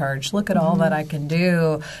supercharged. Look at all that I can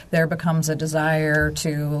do. There becomes a desire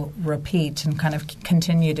to repeat and kind of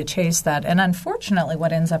continue to chase that. And unfortunately,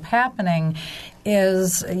 what ends up happening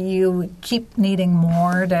is you keep needing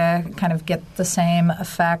more to kind of get the same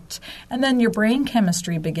effect. And then your brain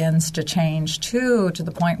chemistry begins to change, too, to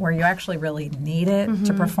the point where you actually really need it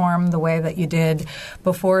to perform the way that you did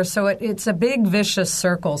before. So it's a big vicious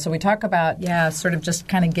circle. So we talk about, sort of just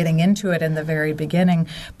kind of getting into it in the very beginning,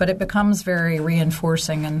 but it becomes very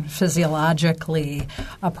reinforcing and physiologically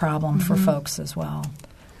a problem for folks as well.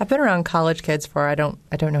 I've been around college kids for I don't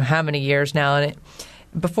know how many years now, and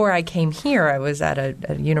before I came here, I was at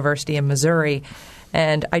a university in Missouri,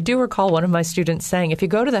 and I do recall one of my students saying, if you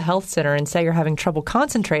go to the health center and say you're having trouble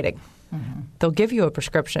concentrating, they'll give you a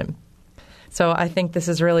prescription. So I think this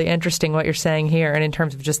is really interesting what you're saying here, and in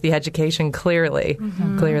terms of just the education, clearly,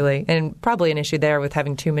 and probably an issue there with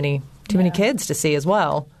having too many kids to see as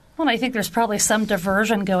well. Well, I think there's probably some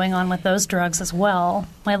diversion going on with those drugs as well.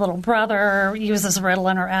 My little brother uses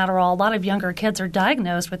Ritalin or Adderall. A lot of younger kids are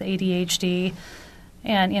diagnosed with ADHD.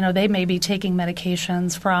 And, they may be taking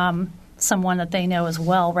medications from someone that they know as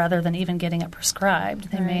well rather than even getting it prescribed.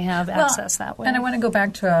 They may have access that way. And I want to go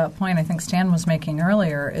back to a point I think Stan was making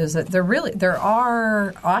earlier, is that there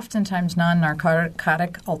are oftentimes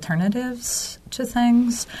non-narcotic alternatives to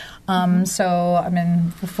things. So,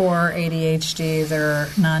 for ADHD, there are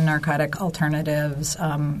non-narcotic alternatives.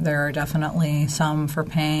 There are definitely some for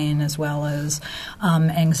pain as well as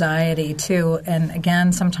anxiety, too. And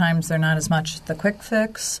again, sometimes they're not as much the quick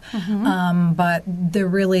fix, but there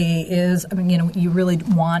really is, you really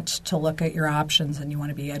want to look at your options, and you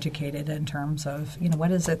want to be educated in terms of,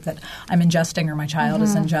 what is it that I'm ingesting or my child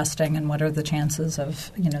is ingesting, and what are the chances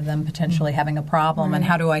of, them potentially having a problem, and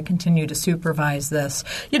how do I continue to supervise this?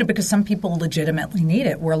 Because some people legitimately need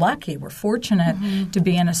it. We're lucky. We're fortunate to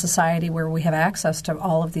be in a society where we have access to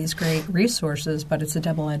all of these great resources, but it's a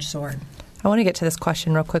double-edged sword. I want to get to this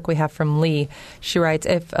question real quick we have from Lee. She writes,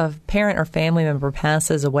 if a parent or family member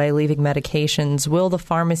passes away leaving medications, will the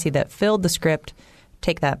pharmacy that filled the script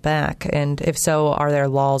take that back? And if so, are there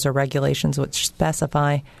laws or regulations which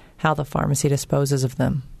specify how the pharmacy disposes of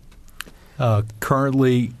them?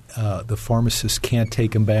 Currently, the pharmacist can't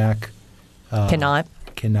take them back. Cannot.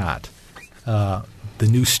 The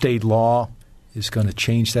new state law is going to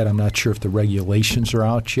change that. I'm not sure if the regulations are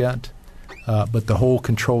out yet. But the whole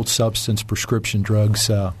controlled substance prescription drugs,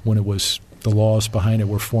 when the laws behind it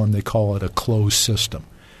were formed, they call it a closed system.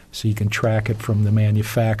 So you can track it from the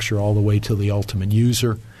manufacturer all the way to the ultimate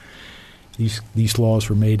user. These laws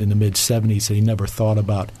were made in the mid-'70s. They never thought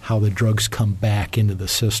about how the drugs come back into the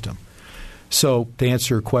system. So to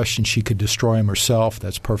answer her question, she could destroy them herself.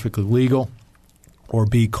 That's perfectly legal. Or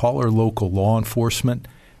B, call her local law enforcement.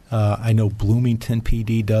 I know Bloomington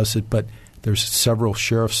PD does it, but there's several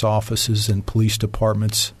sheriff's offices and police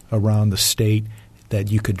departments around the state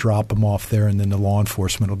that you could drop them off there, and then the law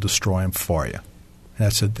enforcement will destroy them for you.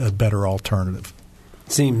 That's a better alternative.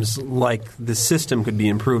 Seems like the system could be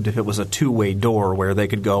improved if it was a two-way door where they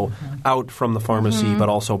could go out from the pharmacy but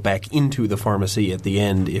also back into the pharmacy at the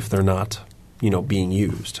end if they're not, being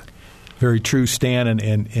used. Very true, Stan,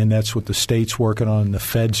 and that's what the state's working on. The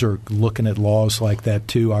feds are looking at laws like that,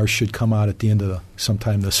 too. Ours should come out at the end of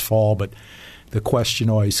sometime this fall, but the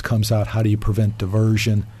question always comes out, how do you prevent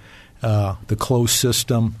diversion? The closed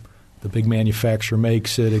system, the big manufacturer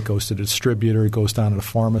makes it, it goes to the distributor, it goes down to the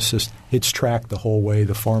pharmacist. It's tracked the whole way.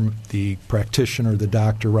 The practitioner, the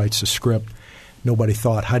doctor writes a script. Nobody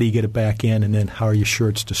thought, how do you get it back in, and then how are you sure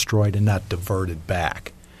it's destroyed and not diverted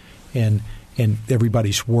back? And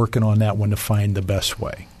everybody's working on that one to find the best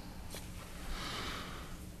way.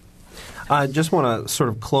 I just want to sort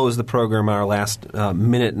of close the program, our last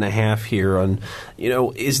minute and a half here, on,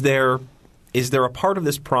 is there a part of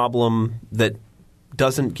this problem that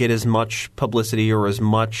doesn't get as much publicity or as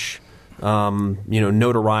much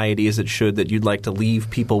notoriety as it should that you'd like to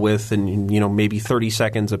leave people with, and maybe 30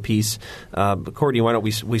 seconds apiece? Courtney, why don't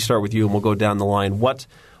we start with you and we'll go down the line. What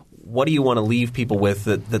do you want to leave people with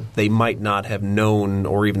that they might not have known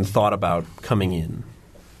or even thought about coming in?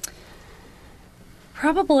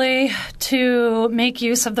 Probably to make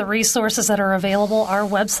use of the resources that are available. Our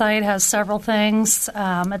website has several things.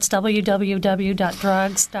 It's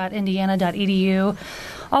www.drugs.indiana.edu.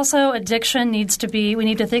 Also, addiction we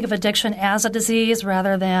need to think of addiction as a disease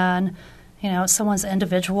rather than, someone's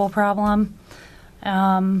individual problem.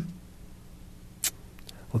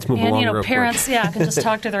 Let's move along real parents, quick. can just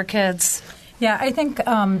talk to their kids. Yeah, I think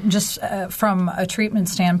just from a treatment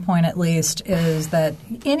standpoint at least is that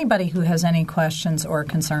anybody who has any questions or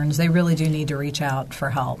concerns, they really do need to reach out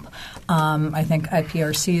for help. I think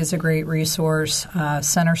IPRC is a great resource.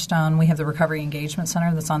 Centerstone, we have the Recovery Engagement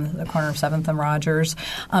Center that's on the corner of 7th and Rogers.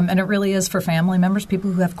 And it really is for family members,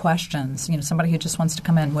 people who have questions. Somebody who just wants to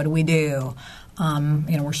come in, what do we do?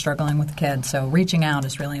 We're struggling with the kids. So reaching out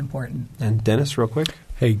is really important. And Dennis, real quick.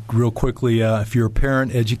 Hey, real quickly, if you're a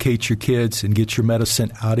parent, educate your kids and get your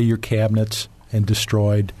medicine out of your cabinets and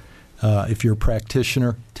destroyed. If you're a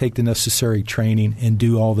practitioner, take the necessary training and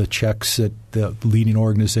do all the checks that the leading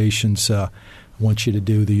organizations want you to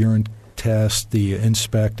do, the urine test, the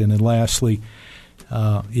inspect. And then lastly,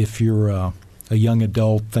 if you're a young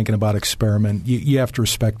adult thinking about experiment, you have to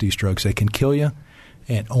respect these drugs. They can kill you,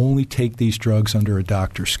 and only take these drugs under a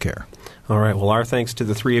doctor's care. All right. Well, our thanks to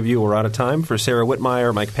the three of you. We're out of time. For Sarah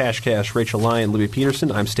Whitmire, Mike Pashkash, Rachel Lyon, Louis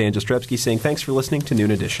Peterson, I'm Stan Jastrzebski saying thanks for listening to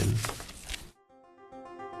Noon Edition.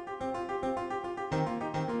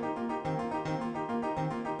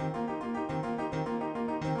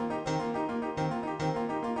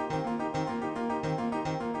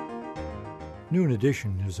 Noon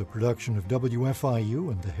Edition is a production of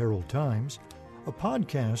WFIU and the Herald Times. A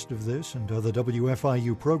podcast of this and other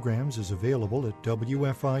WFIU programs is available at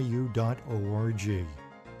wfiu.org.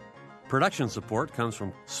 Production support comes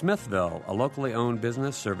from Smithville, a locally owned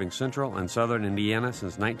business serving central and southern Indiana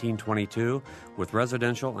since 1922 with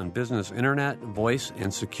residential and business internet, voice,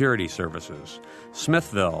 and security services.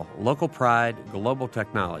 Smithville, local pride, global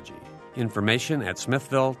technology. Information at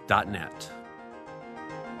smithville.net.